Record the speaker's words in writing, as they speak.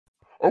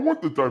I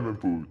want the diamond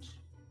boots.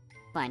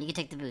 Fine, you can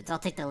take the boots. I'll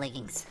take the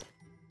leggings.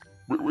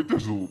 Wait,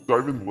 there's a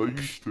diamond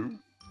leggings too?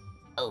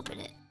 Open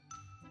it.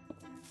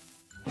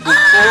 Oh!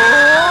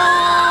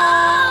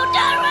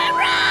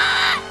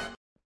 Run!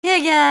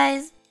 Hey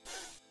guys,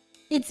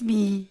 it's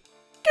me,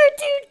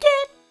 Cartoon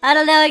Cat. I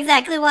don't know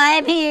exactly why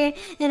I'm here,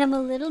 and I'm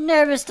a little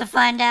nervous to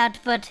find out,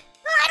 but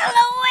I don't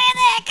know where the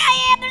heck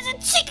I am. There's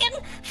a chicken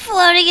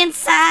floating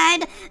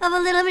inside of a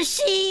little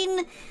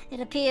machine. It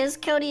appears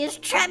Cody has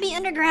trapped me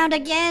underground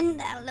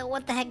again. I don't know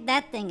what the heck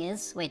that thing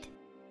is. Wait,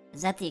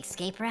 is that the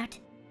escape route?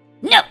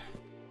 No!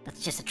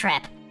 That's just a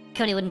trap.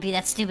 Cody wouldn't be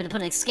that stupid to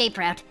put an escape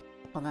route.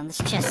 Hold on, this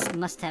chest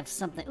must have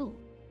something. Ooh.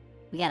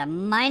 We got a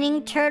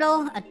mining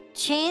turtle, a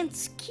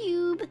chance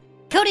cube.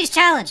 Cody's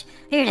challenge!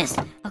 Here it is.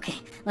 Okay,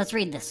 let's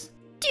read this.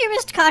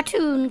 Dearest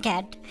Cartoon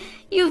Cat,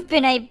 you've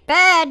been a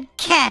bad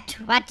cat.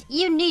 What?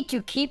 You need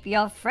to keep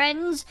your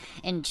friends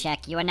in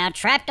check. You are now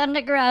trapped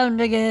underground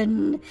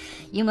again.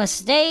 You must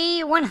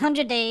stay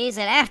 100 days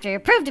and after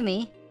prove to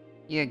me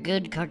you're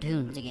good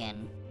cartoons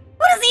again.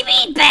 What does he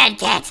mean, bad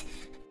cat?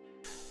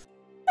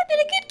 I've been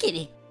a good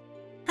kitty.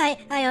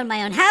 I own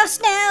my own house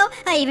now.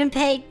 I even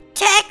pay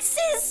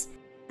taxes.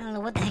 I don't know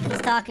what the heck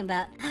he's talking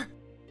about.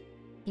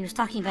 He was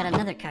talking about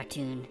another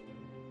cartoon.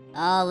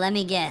 Oh, let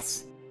me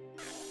guess.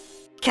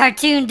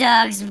 Cartoon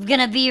Dog's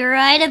gonna be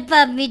right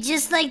above me,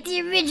 just like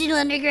the original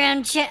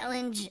Underground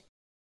Challenge.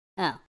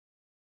 Oh.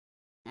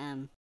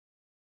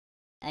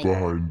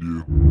 Behind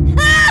you.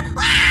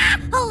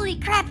 Holy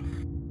crap!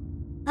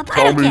 A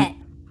Tell Albino me, cat!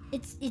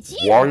 It's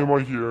you! why am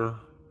I here?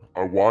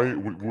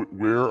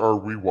 Where are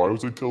we? Why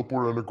was I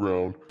teleported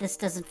underground? This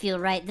doesn't feel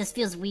right. This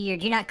feels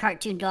weird. You're not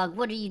Cartoon Dog.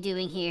 What are you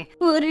doing here?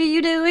 What are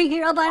you doing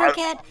here, Albino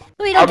Cat?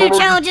 We don't do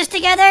challenges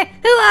together!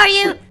 Who are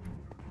you?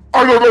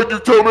 I don't like you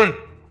tell me!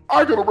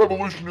 I got a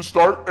revolution to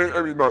start.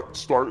 I mean, not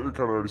start, it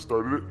kind of already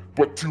started it,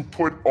 but to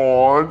put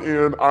on,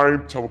 and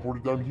I'm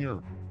teleported down here.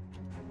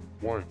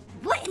 Why?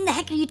 What in the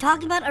heck are you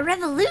talking about? A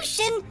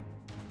revolution?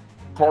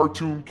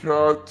 Cartoons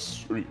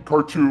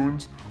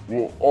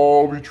will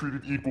all be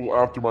treated equal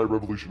after my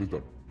revolution is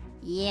done.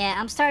 Yeah,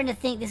 I'm starting to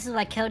think this is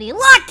why Cody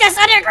locked us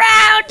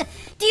underground!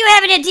 Do you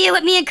have any idea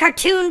what me and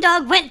Cartoon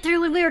Dog went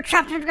through when we were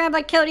trapped underground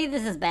by Cody?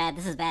 This is bad,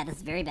 this is bad, this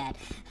is very bad.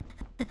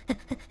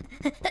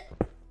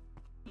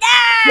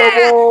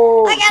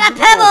 Pebble! I got a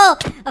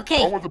pebble!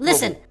 Okay,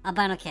 listen, pebble.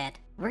 Albino Cat.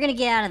 We're gonna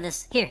get out of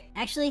this. Here,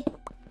 actually,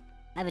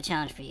 I have a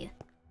challenge for you.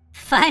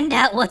 Find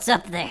out what's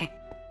up there.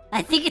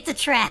 I think it's a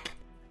trap.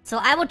 So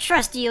I will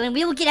trust you and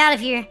we will get out of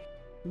here.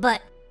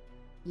 But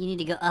you need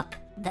to go up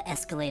the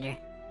escalator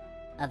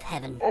of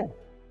heaven. Oh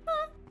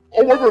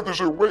my god, there's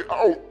a way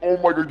out. Oh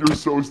my god, you're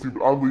so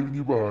stupid. I'm leaving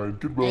you behind.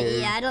 Goodbye.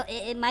 Yeah,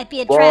 it might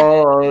be a Bye.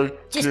 trap.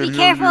 Just Can't be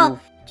hear careful. you.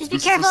 Just be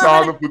This careful. is the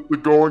sound of the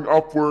going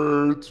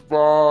upwards.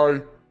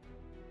 Bye.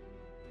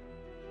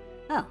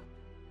 Oh.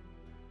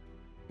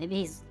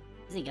 Maybe is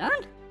he gone?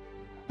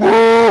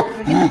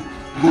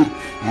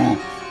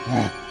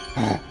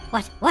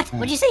 What?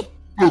 What'd you see?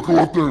 Don't go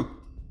up there.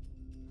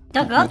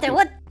 Don't go up there.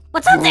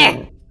 What's up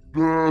there?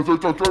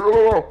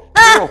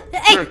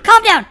 Hey, Okay.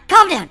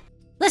 calm down.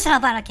 Listen,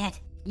 Albino Cat.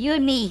 You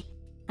and me,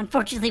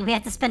 unfortunately, we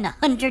have to spend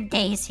 100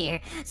 days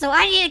here. So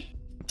I need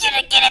you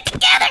to get it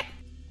together.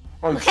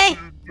 Okay?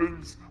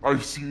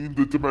 I've seen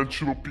the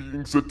dimensional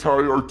beings that tie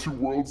our two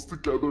worlds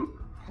together.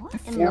 What The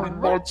in the floating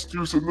world?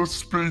 monsters in the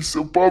space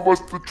above us,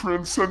 the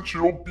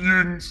transcendental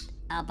beings.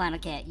 Albino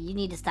Cat, you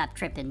need to stop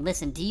tripping.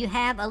 Listen, do you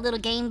have a little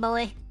Game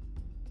Boy?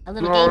 A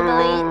little Game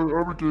Boy?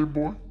 I'm a Game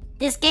Boy.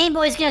 This Game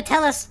Boy is gonna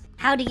tell us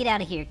how to get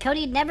out of here.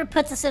 Cody never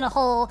puts us in a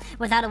hole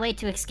without a way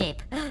to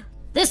escape.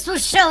 This will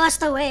show us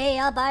the way,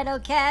 Albino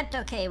Cat.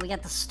 Okay, we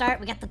got the start,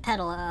 we got the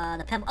pedal,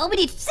 the pebble. Oh, we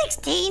need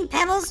 16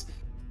 pebbles?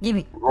 Give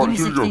me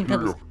 16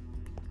 pebbles.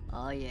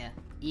 Oh yeah,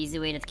 easy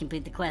way to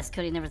complete the quest.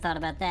 Cody never thought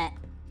about that.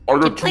 I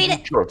got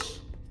Complete two it. chests.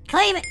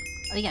 Claim it!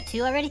 Oh, you got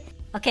 2 already?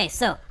 Okay,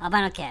 so,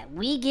 Albino Cat,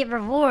 we get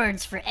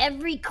rewards for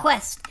every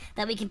quest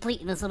that we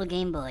complete in this little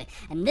Game Boy.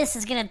 And this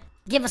is gonna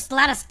give us a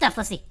lot of stuff.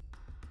 Let's see.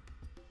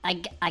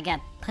 I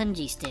got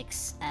punji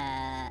sticks.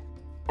 I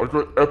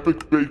got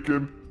epic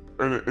bacon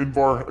and an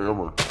Invar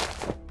hammer.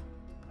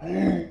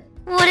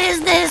 What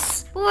is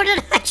this? What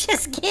did I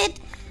just get?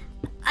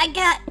 I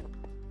got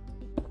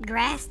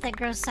grass that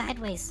grows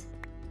sideways.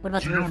 What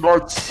about Do the you roof?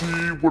 not see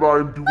what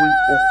I'm doing?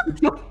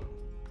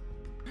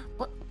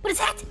 Oh, What is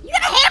that? You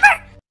got a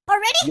hammer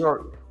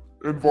already?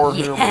 yeah, Invar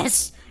hammer.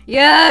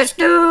 Yes,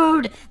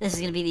 dude. This is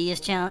gonna be the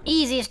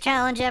easiest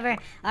challenge ever.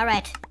 All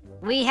right,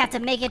 we have to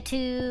make it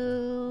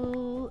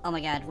to. Oh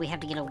my God, we have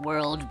to get a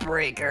world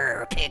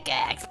breaker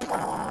pickaxe.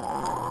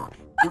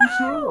 What's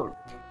that?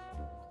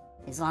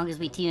 As long as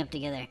we team up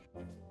together,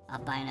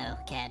 Albino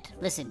Cat.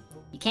 Listen,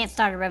 you can't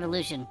start a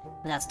revolution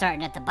without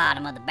starting at the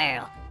bottom of the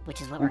barrel,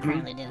 which is what we're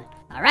currently doing.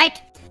 All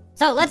right.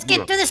 So let's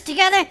get through this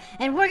together,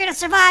 and we're gonna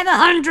survive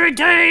 100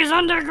 days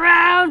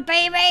underground,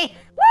 baby!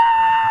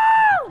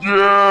 Woo!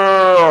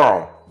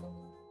 Yeah!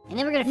 And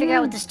then we're gonna figure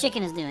out what this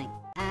chicken is doing.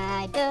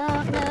 I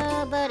don't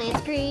know, but it's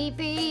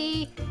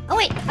creepy. Oh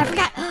wait, I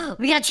forgot.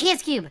 We got a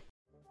chance cube.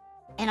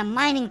 and a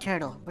mining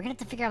turtle. We're gonna have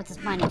to figure out what this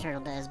mining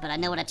turtle does, but I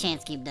know what a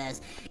chance cube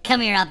does.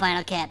 Come here,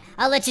 albino cat.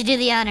 I'll let you do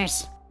the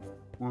honors.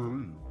 Where are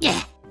you?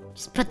 Yeah.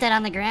 Just put that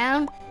on the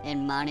ground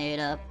and mine it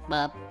up.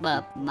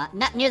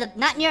 Not near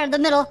the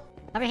middle.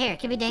 Over here. It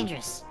can be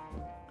dangerous.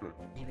 Good.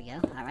 There we go.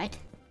 All right.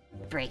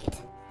 Break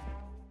it.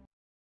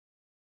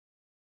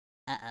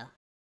 Uh-oh.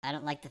 I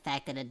don't like the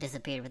fact that it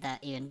disappeared without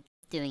even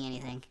doing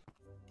anything.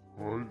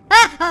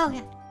 Ah! Oh,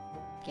 God.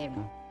 Scared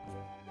me.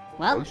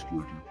 Well, I scared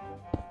you.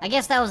 I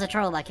guess that was a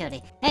troll by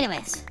Cody.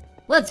 Anyways,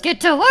 let's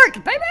get to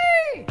work,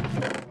 baby!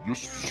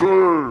 Yes,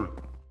 sir.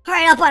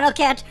 Alright, albino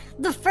cat.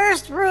 The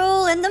first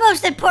rule and the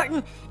most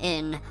important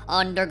in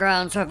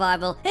underground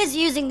survival is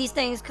using these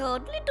things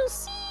called little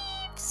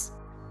sieves.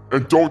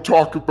 And don't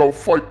talk about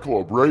Fight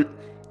Club, right?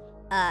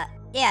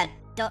 Yeah,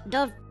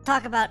 don't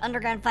talk about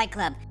Underground Fight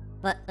Club.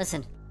 But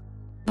listen,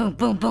 boom,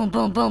 boom, boom,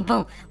 boom, boom,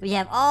 boom. We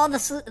have all the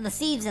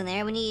sieves in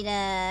there. We need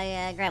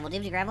gravel. Do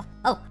you have any gravel?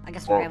 Oh, I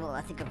got some gravel.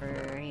 I think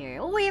over here.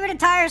 Oh, we have an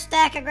entire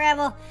stack of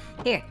gravel.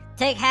 Here,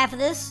 take half of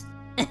this.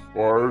 I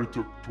already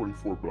took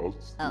 24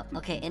 belts. Oh,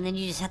 okay, and then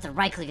you just have to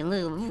right-click and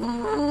loot.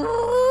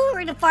 We're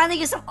gonna finally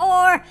get some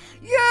ore.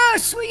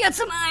 Yes, we got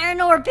some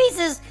iron ore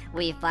pieces.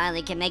 We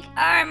finally can make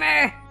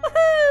armor.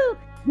 Woohoo!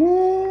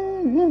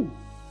 Woo!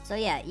 So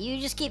yeah,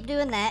 you just keep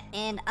doing that,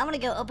 and I'm gonna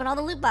go open all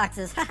the loot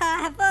boxes.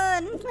 Haha, have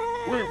fun.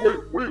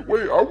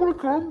 Wait, I wanna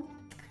come.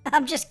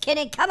 I'm just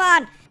kidding, come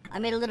on. I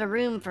made a little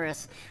room for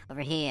us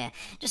over here.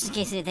 Just in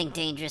case anything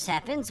dangerous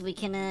happens, we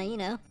can, you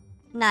know,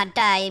 not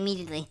die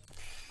immediately.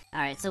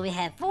 Alright, so we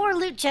have 4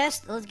 loot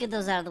chests. Let's get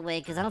those out of the way,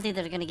 because I don't think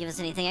they're gonna give us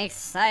anything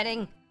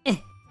exciting.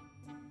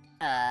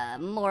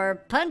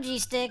 More punji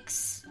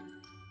sticks.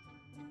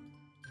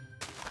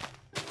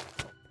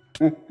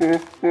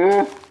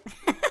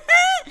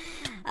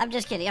 I'm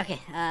just kidding.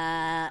 Okay,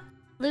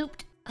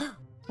 looped.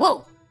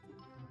 Whoa!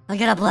 I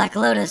got a Black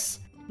Lotus.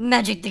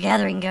 Magic the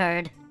Gathering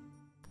card.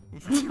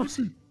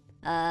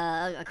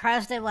 A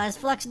cryo-stabilized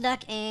flux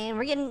duck, and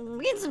we're getting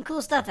some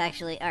cool stuff,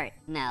 actually. Alright,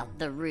 now,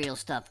 the real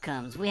stuff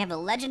comes. We have a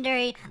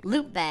legendary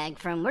loot bag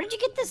from, where did you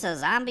get this, a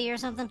zombie or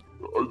something?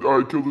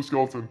 I killed the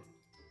skeleton.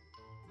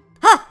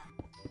 Huh!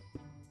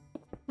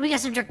 We got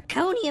some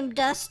draconium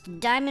dust,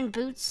 diamond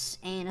boots,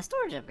 and a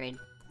storage upgrade.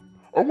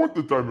 I want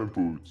the diamond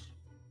boots.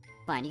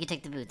 Fine, you can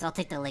take the boots. I'll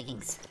take the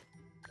leggings.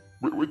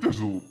 Wait,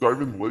 there's a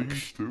diamond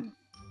leggings too?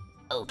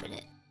 Open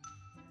it.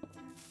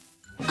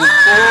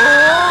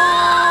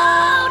 Oh!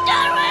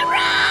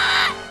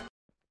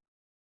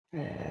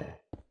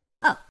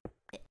 Oh,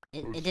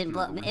 it didn't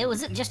blow. It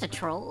was just a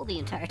troll the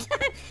entire time.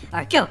 All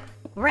right, go.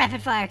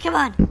 Rapid fire. Come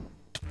on.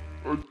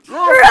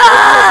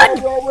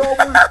 Run!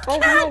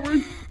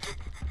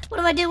 What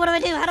do I do? What do I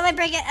do? How do I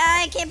break it?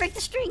 I can't break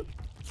the string.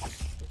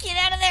 Get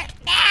out of there.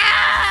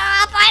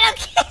 Ah, I don't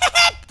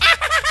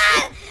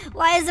get.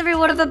 Why is every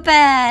one of them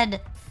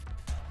bad?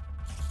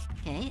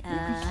 Okay,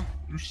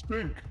 You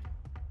stink.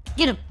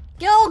 Get him.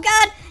 Oh,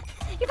 God.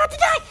 You're about to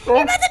die. Oh.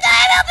 You're about to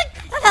die.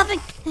 I'm helping.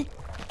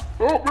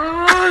 Help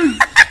me!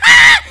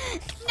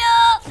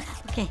 No.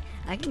 Okay,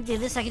 I can do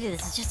this.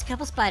 It's just a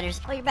couple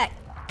spiders. Oh, you're back.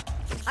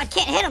 I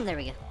can't hit him. There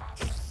we go.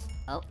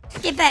 Oh,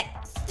 get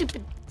back,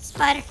 stupid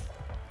spider.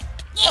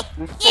 Yeah.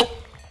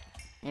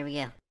 There we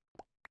go.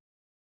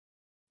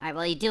 Alright,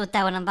 well, you deal with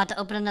that one. I'm about to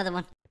open another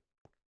one.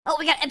 Oh,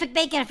 we got epic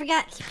bacon. I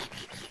forgot.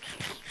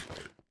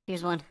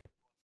 Here's one.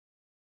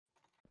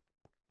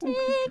 Take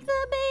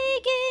the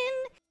bacon.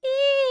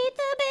 Eat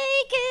the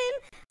bacon.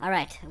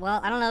 Alright,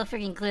 well, I don't know if we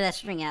can clear that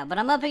string out, but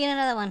I'm opening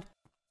another one.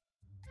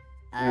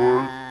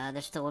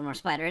 There's still one more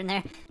spider in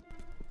there.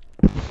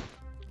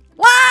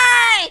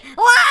 Why?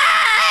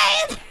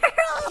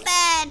 They're all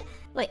bad.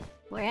 Wait,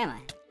 where am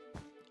I?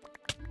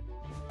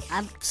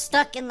 I'm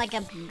stuck in like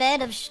a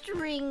bed of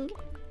string.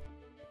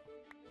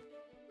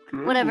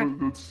 Okay, Whatever.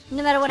 No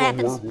matter what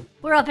happens, horrible.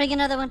 we're opening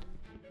another one.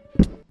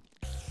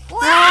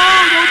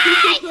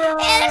 Why?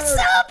 They're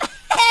so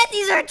bad.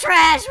 These are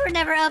trash. We're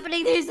never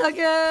opening these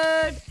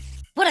again.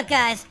 What up,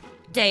 guys?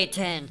 Day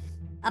 10.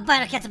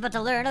 Albino Cat's about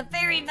to learn a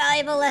very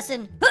valuable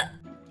lesson.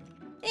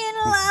 In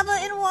lava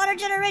and water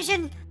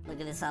generation. Look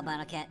at this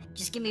Albino Cat.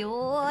 Just give me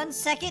 1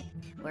 second.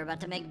 We're about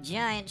to make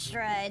giant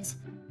strides.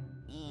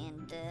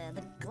 And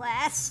the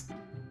glass.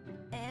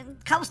 And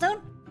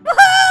cobblestone.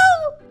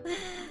 Woohoo!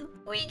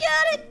 We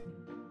got it!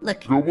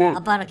 Look,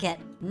 Albino Cat,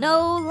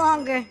 no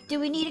longer do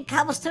we need a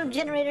cobblestone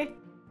generator.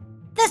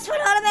 This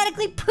one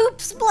automatically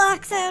poops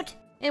blocks out.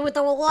 And with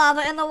the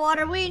lava and the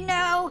water, we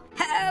now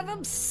have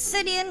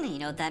obsidian. You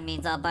know what that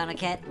means, Albino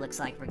Cat? Looks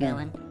like we're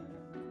going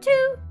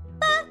to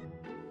the nether.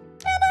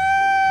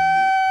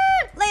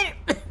 Later.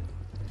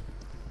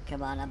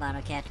 Come on,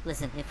 Albino Cat.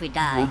 Listen, if we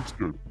die,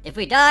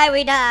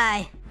 we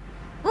die.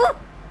 Woo! No,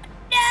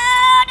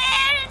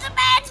 dude, it's a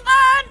bad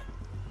spawn.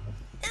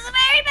 It's a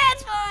very bad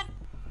spawn.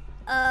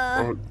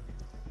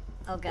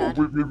 Oh God.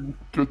 Oh, we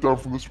get down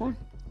from this way?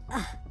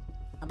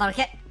 Albino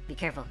Cat, be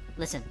careful.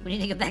 Listen, we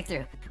need to get back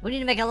through. We need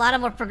to make a lot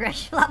more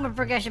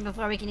progression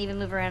before we can even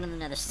move around in the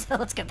nether. So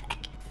let's go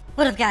back.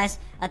 What up, guys?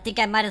 I think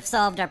I might have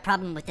solved our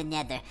problem with the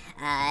nether.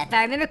 If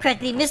I remember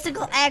correctly,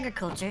 mystical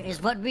agriculture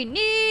is what we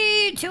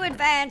need to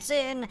advance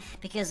in,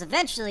 because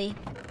eventually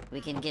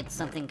we can get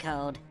something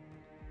called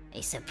a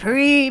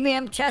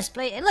supremium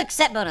chestplate. And look,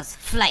 set bonus,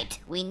 flight.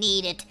 We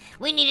need it.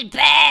 We need it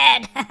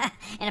bad.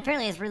 And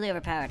apparently it's really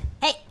overpowered.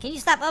 Hey, can you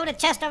stop over the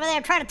chest over there?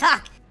 I'm trying to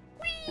talk.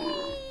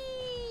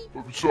 Whee!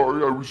 I'm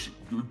sorry, I was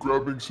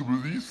grabbing some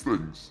of these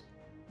things.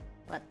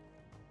 What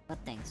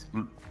things?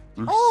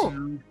 They're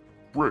seared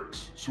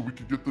bricks, so we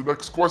can get the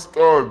next quest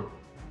done.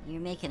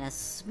 You're making a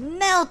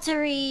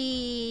smeltery.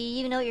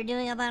 You know what you're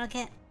doing, Albino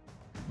Cat?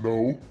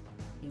 No.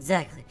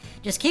 Exactly.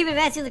 Just keep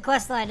advancing the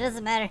quest line. It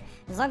doesn't matter.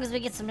 As long as we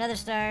get some nether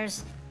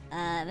stars,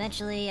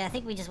 eventually, I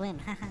think we just win.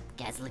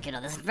 Guys, look at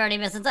all this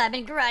inverting since I've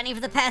been grinding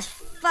for the past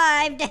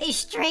 5 days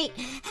straight.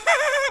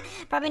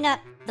 Probably not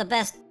the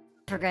best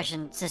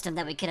progression system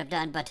that we could have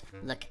done, but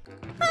look.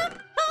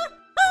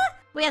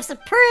 We have some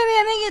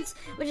premium ingots,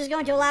 which is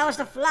going to allow us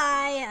to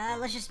fly.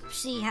 Let's just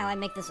see how I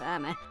make this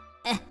armor.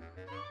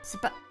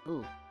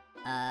 Ooh.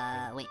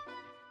 Wait.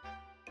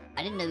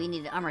 I didn't know you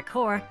needed armor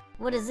core.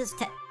 What is this?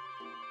 No, dude!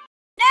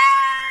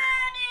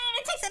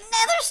 It takes a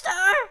nether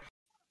star!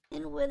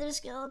 And wither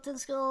skeleton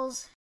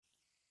skulls.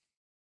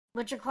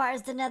 Which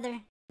requires the nether.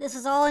 This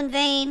is all in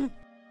vain.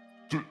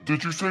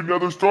 Did you say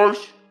nether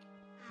stars?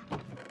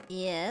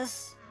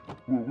 Yes.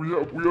 Well, we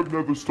have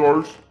nether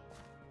stars.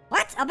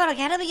 What? Albino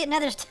Cat, how do we get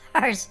nether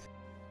stars?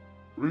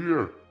 Right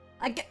here.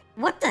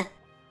 What the?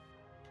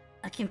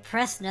 A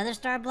compressed nether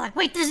star block?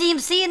 Wait, there's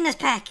EMC in this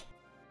pack!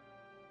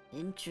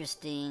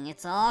 Interesting.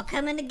 It's all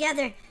coming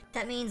together.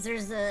 That means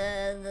there's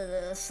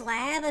the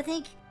slab, I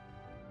think?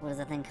 What is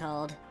that thing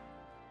called?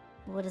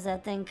 What is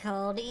that thing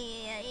called?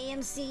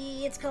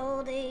 EMC. It's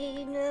called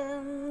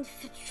a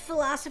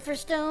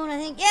Philosopher's Stone, I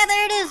think. Yeah,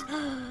 there it is!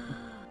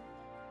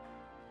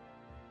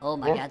 Oh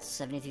my god,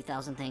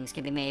 72,000 things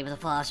can be made with a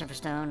Philosopher's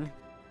Stone.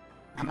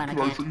 Can I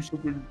show you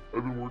something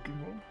I've been working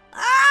on?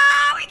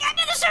 Oh, we got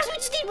nether stars! We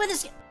just need wither.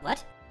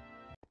 What?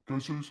 Can I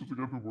show you something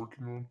I've been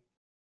working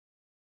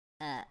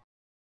on?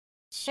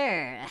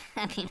 Sure.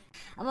 I mean,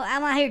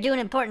 I'm out here doing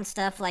important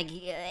stuff, like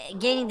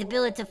gaining the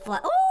ability to fly.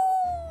 Ooh!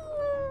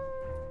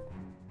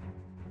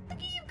 Look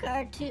at you,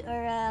 Cartoon,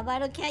 or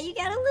Albino Cat. You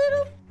got a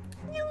little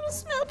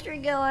smelter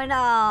going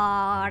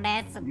on.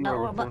 That's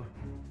adorable. Yeah,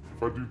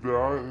 if I do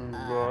that and that,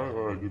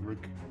 I can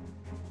make.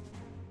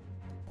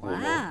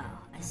 Wow.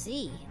 I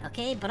see.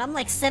 Okay, but I'm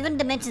like 7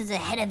 dimensions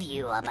ahead of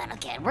you, Albino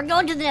Cat. We're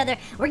going to the nether.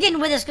 We're getting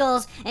wither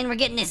skulls, and we're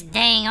getting this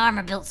dang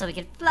armor built so we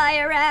can fly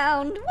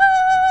around.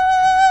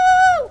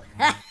 Woo!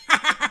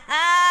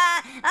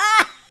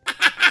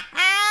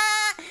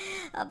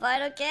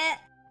 Albino Cat.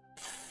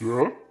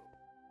 Yeah?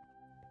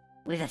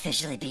 We've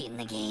officially beaten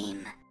the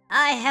game.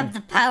 I have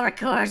the power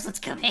cores. Let's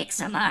go make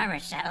some armor,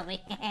 shall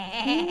we?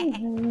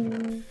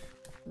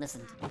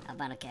 Listen,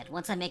 Albino Cat,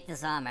 once I make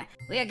this armor,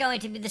 we are going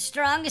to be the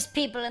strongest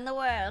people in the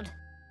world.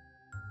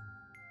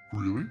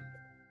 Really?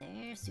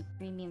 There's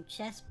supremium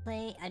chest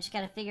plate. I just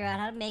gotta figure out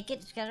how to make it.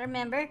 Just gotta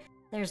remember.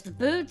 There's the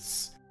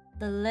boots,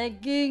 the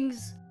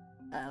leggings.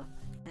 Oh,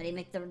 how do you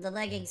make the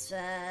leggings?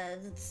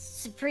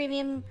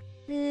 Supremium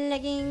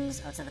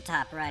leggings. Oh, it's at the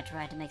top. Right,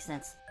 that makes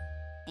sense.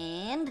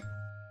 And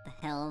the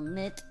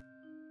helmet.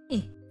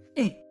 See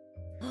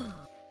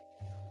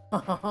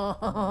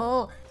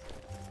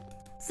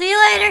you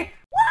later.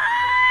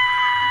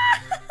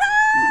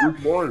 Where's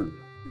mine?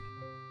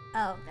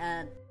 Oh,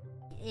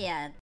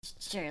 yeah,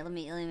 sure. Let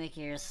me make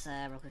yours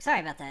real quick. Sorry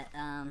about that.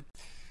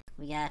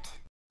 We got.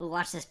 Ooh,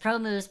 watch this. Pro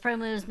moves.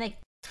 Make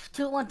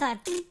 2 at one time.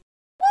 Woo!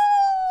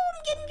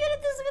 I'm getting good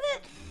at this. Look at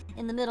that.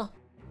 In the middle,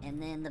 and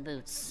then the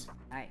boots.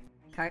 All right,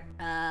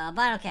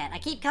 Albino Cat. I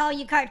keep calling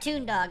you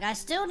Cartoon Dog. I'm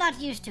still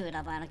not used to it,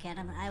 Albino Cat.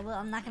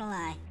 I'm not gonna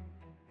lie.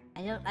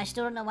 I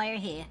still don't know why you're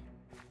here.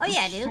 Oh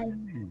yeah,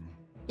 dude.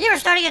 You were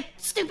starting a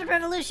stupid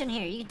revolution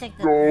here. You can take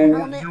the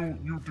helmet.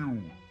 you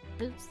do.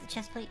 Boots, the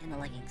chest plate, and the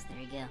leggings. There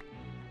you go.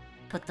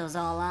 Put those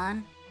all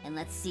on, and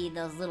let's see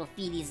those little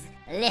feeties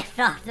lift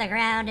off the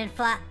ground and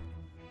fly.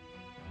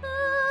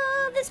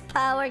 Oh, this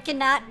power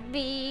cannot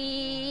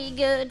be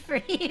good for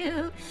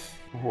you.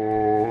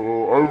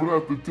 Oh, I would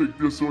have to take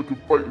this so I can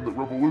fight in the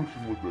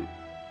revolution with it.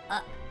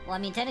 Well, I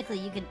mean, technically,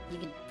 you could.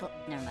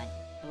 Never mind.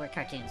 We're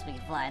cartoons. We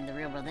can fly in the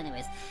real world,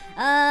 anyways.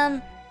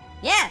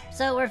 Yeah.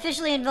 So we're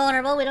officially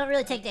invulnerable. We don't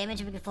really take damage,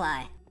 and we can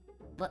fly.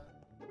 But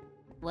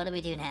what do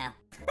we do now?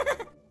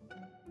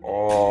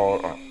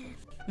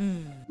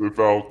 Live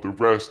out the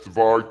rest of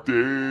our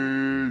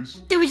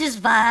days. Do we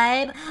just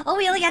vibe? Oh,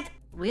 we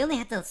only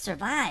have to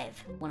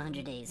survive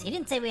 100 days. He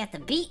didn't say we have to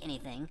beat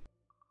anything.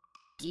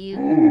 Do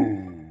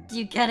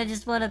you kind of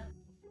just want to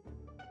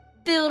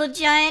build a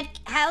giant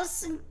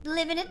house and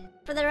live in it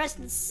for the rest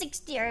of the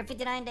 60 or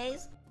 59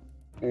 days?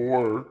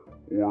 Or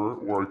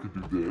I could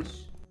do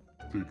this.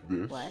 Take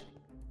this. What?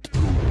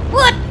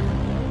 What?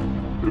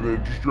 And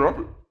then just drop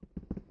it.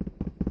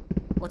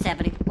 What's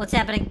happening?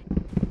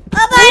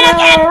 Albino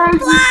Cat!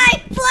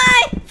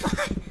 Fly!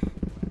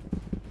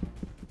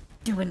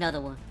 Do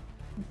another one.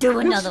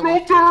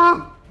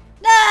 Smelter!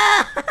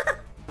 No!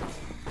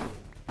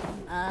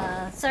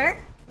 sir.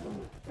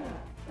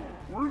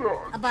 We're in a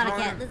About a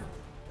cat. giant...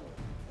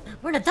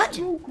 We're in a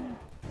dungeon. Are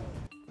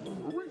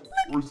we?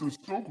 Where's the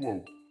snow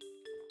globe?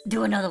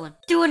 Do another one.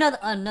 Do another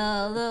one.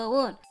 Another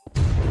one.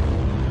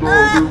 No!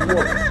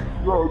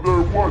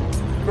 Another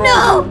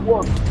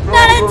one.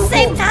 Not at the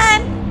same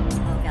time!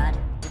 Oh god,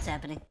 what's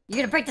happening? You're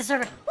gonna break the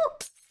server.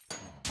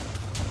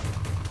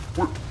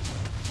 Who's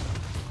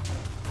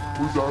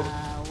that?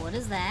 What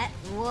is that?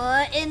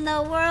 What in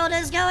the world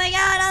is going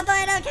on,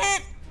 Albino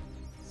Cat?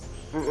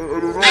 I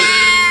don't know.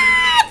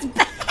 Ah, it's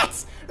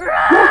bats!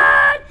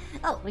 Run!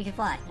 Oh, we can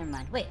fly. Never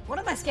mind. Wait, what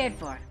am I scared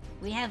for?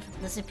 We have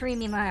the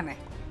Supremium armor.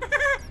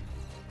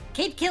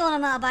 Keep killing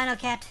him, Albino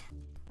Cat.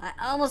 I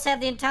almost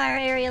have the entire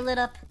area lit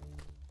up.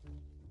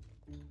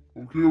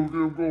 Okay, I'm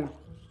going.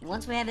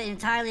 Once we have it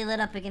entirely lit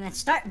up, we're gonna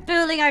start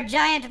building our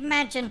giant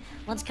mansion.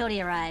 Once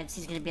Cody arrives,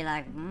 he's gonna be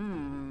like,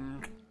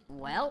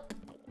 well,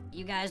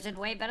 you guys did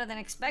way better than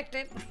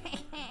expected.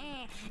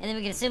 And then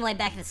we can assimilate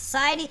back into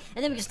society,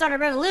 and then we can start a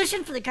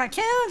revolution for the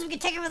cartoons. We can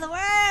take over the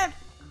world.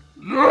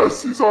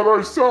 Yes, he's on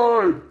our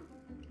side.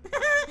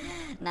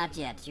 Not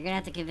yet. You're gonna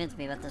have to convince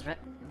me about this. Where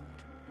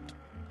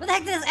the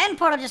heck did this end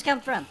portal just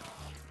come from?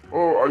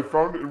 Oh, I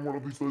found it in one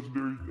of these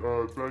legendary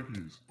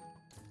baggies.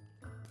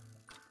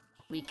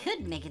 We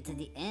could make it to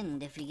the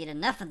end if we get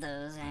enough of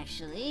those,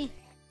 actually.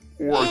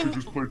 Or I could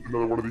just place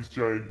another one of these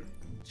giant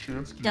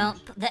chance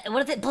cubes.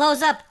 What if it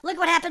blows up? Look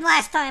what happened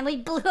last time. We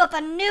blew up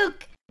a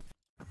nuke.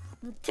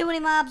 Too many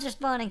mobs are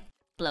spawning.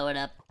 Blow it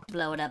up.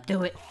 Blow it up.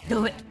 Do it.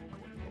 Do it.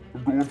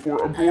 I'm going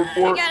for it.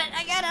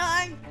 I got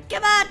it.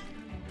 Come on.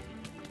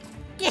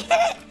 Get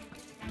it.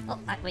 Oh,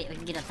 wait. We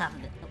can get on top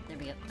of it. Oh, there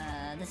we go.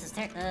 This is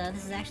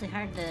actually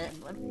hard to.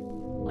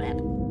 What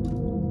happened?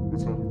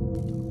 What's happening?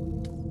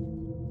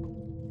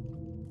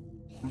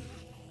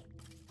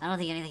 I don't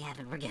think anything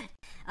happened. We're good.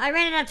 I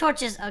ran out of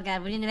torches. Oh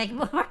god, we need to make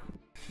more.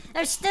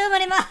 There's too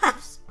many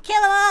mobs.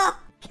 Kill them all.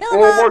 Kill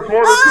them all. Oh my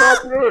god, it's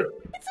happening.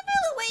 It's a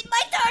villa. Wait,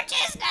 my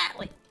torches.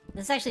 Wait.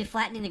 This is actually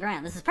flattening the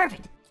ground. This is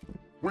perfect.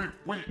 Wait,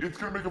 it's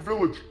gonna make a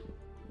village.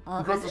 Oh,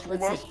 We got this one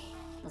last.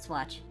 Let's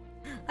watch.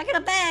 I got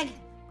a bag.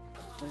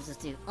 What does this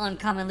do?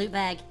 Uncommon loot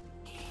bag.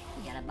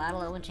 We got a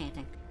bottle of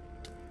enchanting.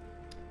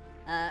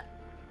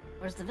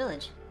 Where's the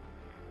village?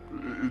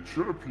 It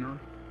should appear.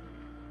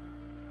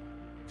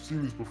 I've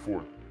seen this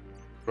before.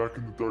 Back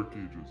in the Dark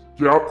Ages.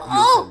 Yep.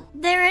 Oh,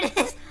 there it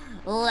is.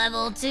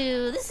 Level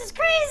 2. This is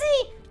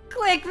crazy.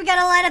 Quick, we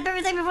gotta light up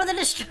everything before they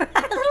destroy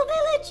our little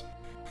village.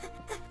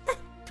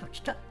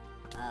 Torch. The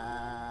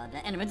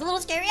Enderman's a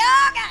little scary.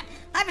 Oh god.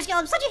 Hyperscale,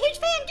 I'm such a huge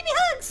fan. Give me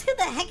hugs. Who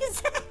the heck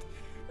is that?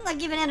 I'm not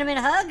giving Enderman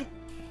a hug.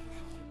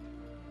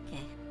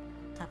 Okay.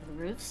 Top of the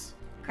roofs.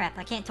 Crap,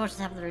 I can't torch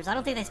the top of the roofs. I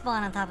don't think they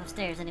spawn on top of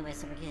stairs anyway,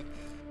 so we're good.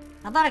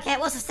 Albino Cat,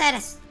 what's the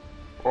status?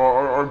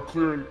 I'm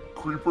clearing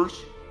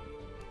creepers.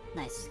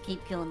 Nice.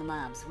 Keep killing the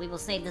mobs. We will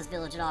save this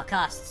village at all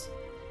costs.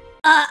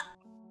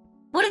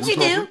 What did you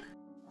do?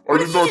 I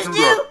did not do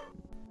that.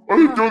 I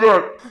didn't do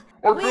that.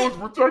 Our village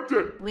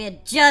protected. We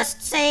had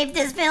just saved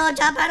this village,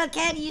 Albino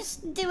Cat. You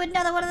do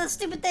another one of those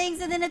stupid things,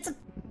 and then it's a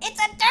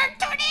dirt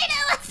tornado,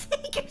 I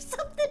think, or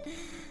something.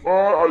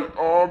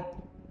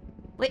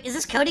 Wait, is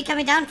this Cody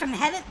coming down from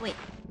heaven? Wait,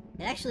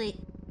 it actually.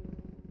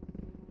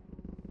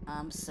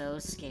 I'm so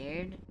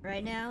scared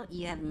right now.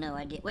 You have no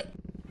idea. Wait,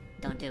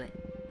 don't do it.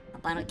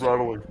 Albino Cat.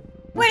 Rattling.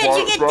 Where did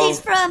you get these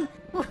from?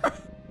 Oh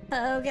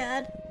god. I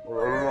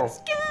don't know.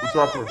 What's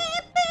happening?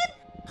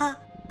 Ha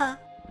ha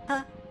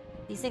ha.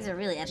 These things are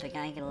really epic,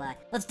 I ain't gonna lie.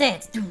 Let's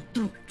dance. Hey.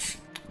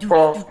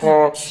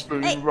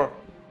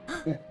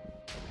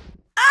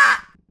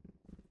 Ah!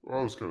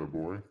 That was kind of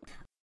boring.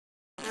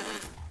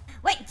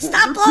 Wait,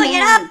 stop blowing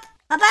it up!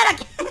 Albino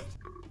Cat.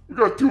 We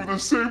got two of the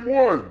same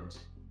ones.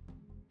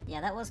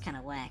 Yeah, that was kind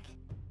of whack.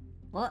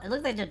 Well, it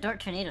looked like the Dark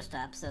Tornado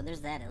stopped, so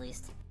there's that at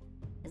least.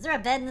 Is there a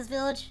bed in this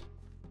village?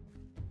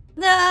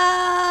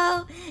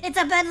 No!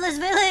 It's a bedless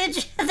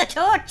village! The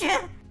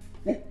torture!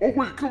 Oh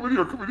wait, come in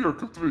here,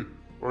 come to me.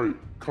 Alright,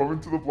 come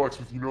into the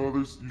blacksmith. You know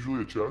there's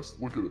usually a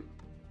chest? Look at it.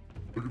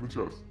 Look at the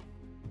chest.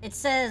 It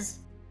says...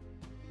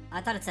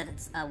 I thought it said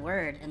it's a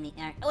word in the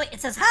air. Oh wait,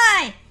 it says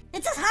hi!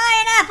 It says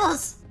hi in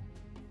apples!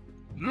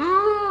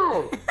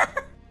 Yeah!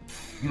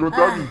 You know what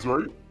that means,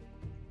 right?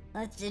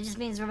 It just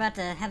means we're about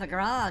to have a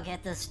grog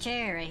at this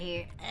chair right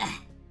here.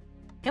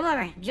 Come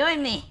over,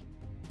 join me.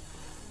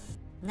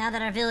 Now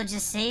that our village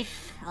is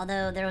safe,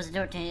 although there was a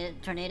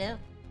tornado,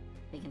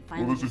 we can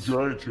finally... Well, there's a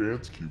giant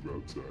chance cube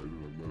outside,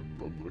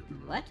 and I'm looking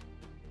at it. What?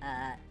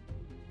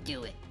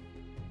 Do it.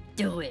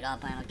 Do it,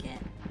 Albino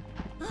Cat.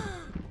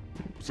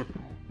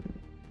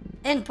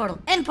 End portal,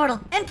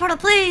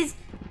 please!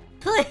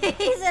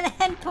 Please, an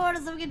end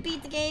portal so we can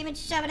beat the game and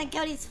shove it in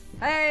Cody's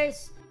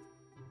face!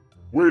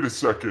 Wait a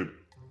second.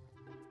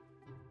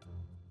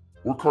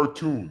 We're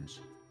cartoons.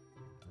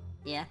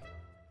 Yeah.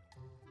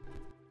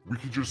 We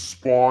can just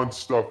spawn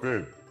stuff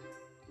in.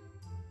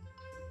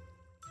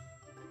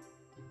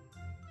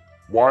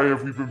 Why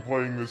have we been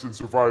playing this in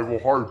survival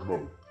hard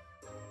mode?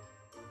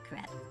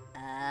 Crap.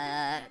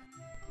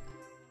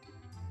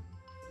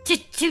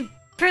 To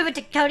prove it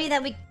to Cody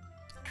that we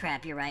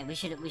crap, you're right. We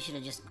should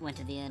have just went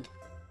to the end.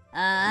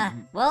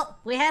 Well,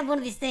 we have one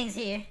of these things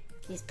here.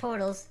 These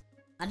portals.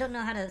 I don't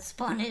know how to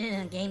spawn it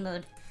in game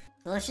mode.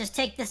 So let's just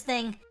take this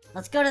thing.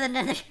 Let's go to the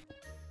nether.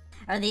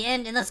 Or the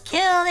end, and let's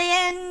kill the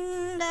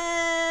end,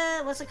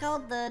 what's it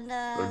called? The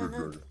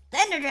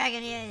Ender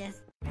Dragon, yeah,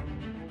 yes.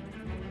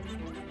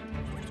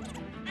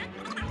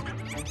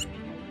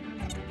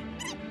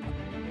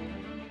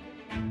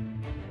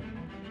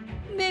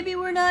 Maybe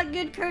we're not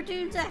good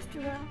cartoons after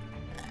all.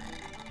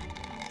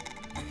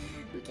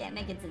 We can't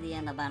make it to the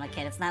end, Albino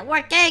Kid. It's not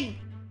working!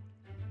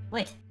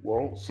 Wait.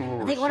 Well, some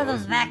of I think one of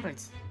them's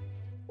backwards.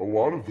 A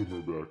lot of them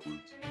are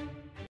backwards.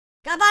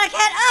 Albino Kid!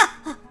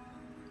 Ah!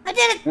 I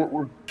did it!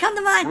 What? Come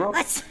to mine!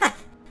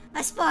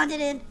 I spawned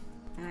it in.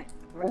 Alright,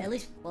 at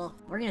least, well,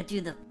 we're gonna do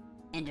the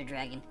Ender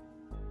Dragon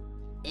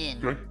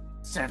in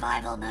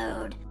survival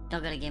mode.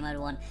 Don't go to game mode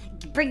 1.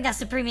 Bring that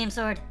Supremium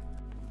sword.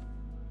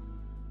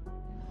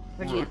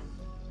 Where'd you go?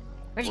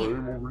 Where'd you go?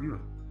 I'm over here.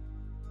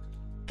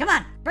 Come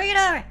on, bring it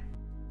over!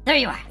 There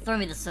you are. Throw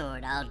me the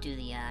sword. I'll do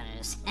the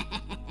honors.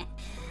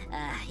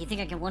 You think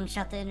I can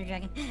one-shot the Ender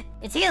Dragon?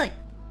 It's healing!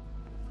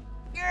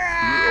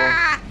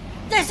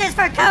 This is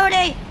for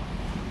Cody!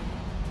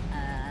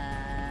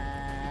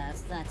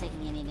 It's not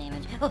taking any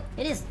damage. Oh,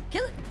 it is!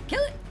 Kill it!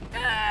 Kill it!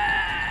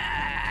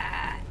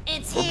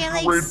 It's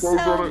healing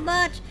so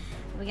much!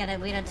 We gotta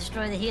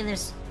destroy the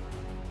healers.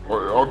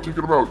 Alright, I'm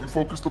taking them out. You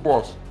focus the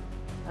boss.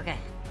 Okay.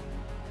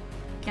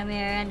 Come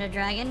here, Ender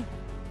Dragon.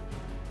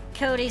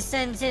 Cody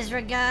sends his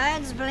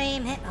regards.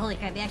 Blame him. Holy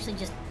crap, he actually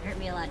just hurt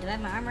me a lot. Do I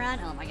have my armor on?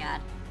 Oh my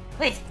god.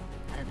 Wait!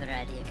 I have a better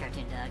idea,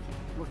 Cartoon Dog.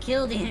 We'll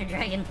kill the Ender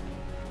Dragon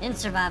in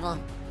survival.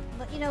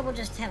 But, you know, we'll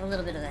just have a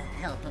little bit of the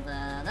help of the...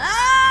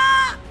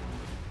 Ah!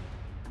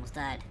 Almost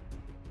died.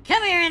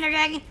 Come here, Ender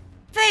Dragon!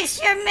 Face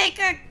your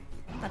maker!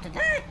 I'm about to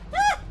die.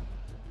 Ah!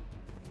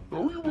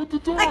 How are you about to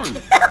die?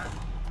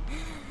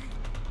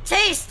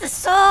 Taste the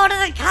sword of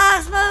the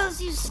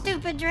cosmos, you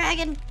stupid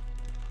dragon!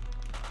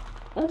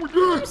 Oh my god!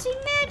 I've never seen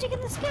magic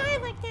in the sky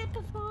like that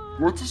before.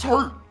 What's his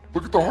heart?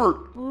 Look at the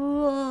heart.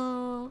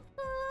 Whoa.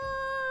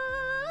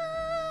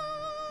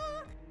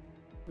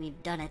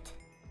 We've done it.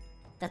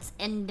 That's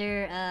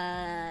Ender,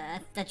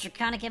 that's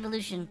draconic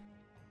evolution.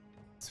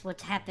 That's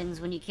what happens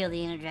when you kill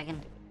the Ender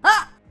Dragon.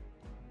 Ah!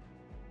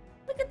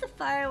 Look at the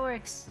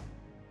fireworks.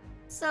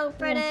 So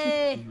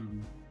pretty.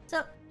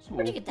 So,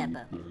 where'd you get that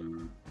bow?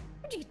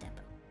 Where'd you get that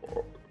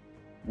bow?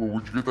 Well,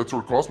 where'd you get that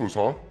sword Cosmos,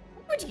 huh?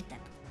 Where'd you get that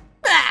bow?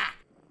 Ah!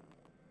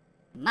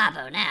 My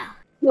bow now.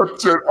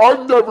 That's it.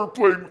 I'm never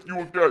playing with you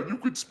again. You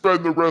could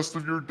spend the rest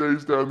of your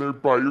days down there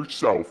by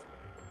yourself.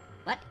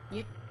 What?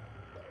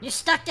 You're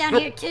stuck down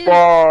here too?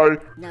 Bye.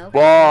 No.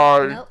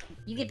 Bye. No.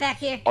 You get back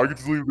here. I get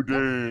to leave the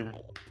game.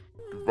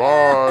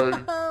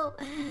 Bye. No.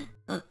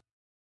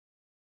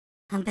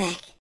 I'm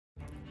back.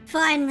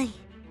 Finally.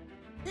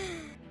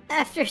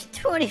 After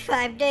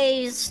 25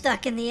 days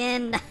stuck in the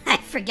end, I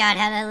forgot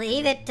how to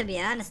leave it, to be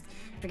honest.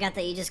 Forgot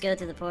that you just go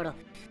through the portal.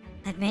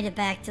 I've made it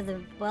back to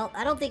the... Well,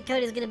 I don't think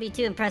Cody's gonna be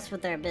too impressed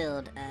with our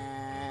build.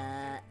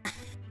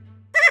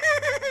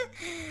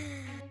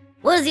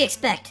 What does he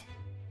expect?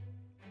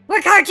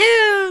 We're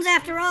cartoons,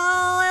 after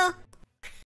all!